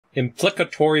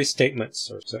Implicatory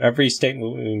statements. So every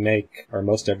statement we make, or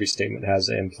most every statement, has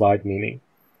an implied meaning.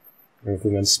 And if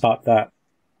we can spot that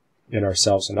in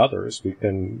ourselves and others, we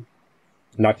can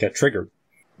not get triggered.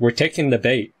 We're taking the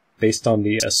bait based on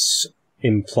the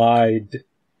implied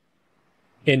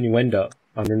innuendo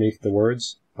underneath the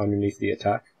words, underneath the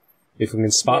attack. If we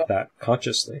can spot that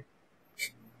consciously,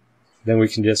 then we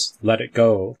can just let it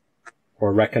go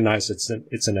or recognize it's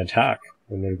an attack,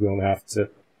 and then we don't have to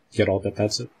get all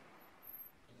defensive.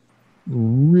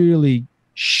 Really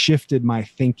shifted my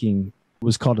thinking. It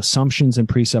was called assumptions and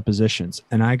presuppositions.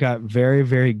 And I got very,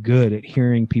 very good at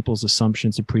hearing people's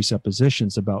assumptions and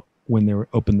presuppositions about when they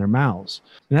open their mouths.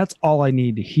 And that's all I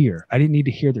needed to hear. I didn't need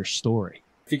to hear their story.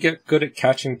 If you get good at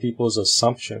catching people's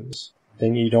assumptions,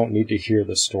 then you don't need to hear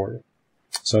the story.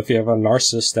 So if you have a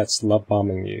narcissist that's love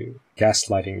bombing you,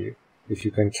 gaslighting you, if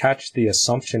you can catch the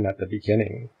assumption at the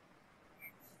beginning,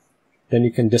 then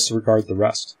you can disregard the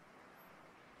rest.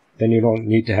 Then you don't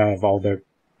need to have all the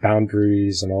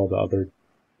boundaries and all the other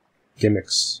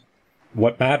gimmicks.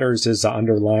 What matters is the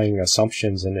underlying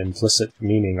assumptions and implicit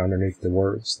meaning underneath the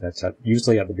words. That's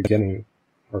usually at the beginning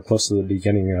or close to the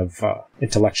beginning of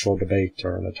intellectual debate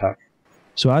or an attack.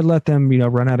 So I'd let them,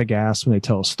 run out of gas when they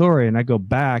tell a story, and I go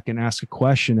back and ask a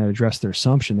question that addressed their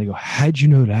assumption. They go, "How'd you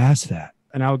know to ask that?"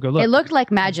 And I would go, "Look, it looked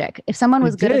like magic. If someone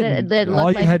was good at it,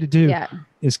 all you had to do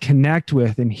is connect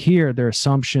with and hear their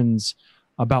assumptions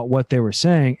about what they were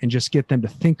saying and just get them to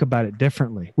think about it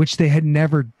differently," which they had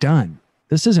never done.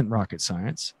 This isn't rocket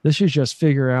science. This is just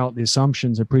figure out the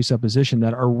assumptions and presupposition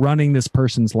that are running this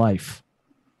person's life.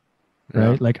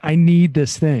 Right? Yeah. Like, I need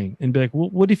this thing. And be like, well,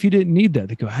 what if you didn't need that?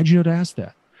 They go, "How'd you know to ask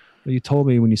that?" Well, you told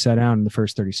me when you sat down in the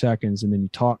first 30 seconds and then you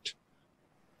talked.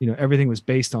 Everything was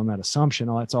based on that assumption.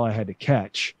 That's all I had to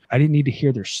catch. I didn't need to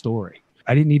hear their story.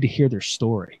 I didn't need to hear their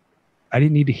story. I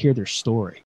didn't need to hear their story.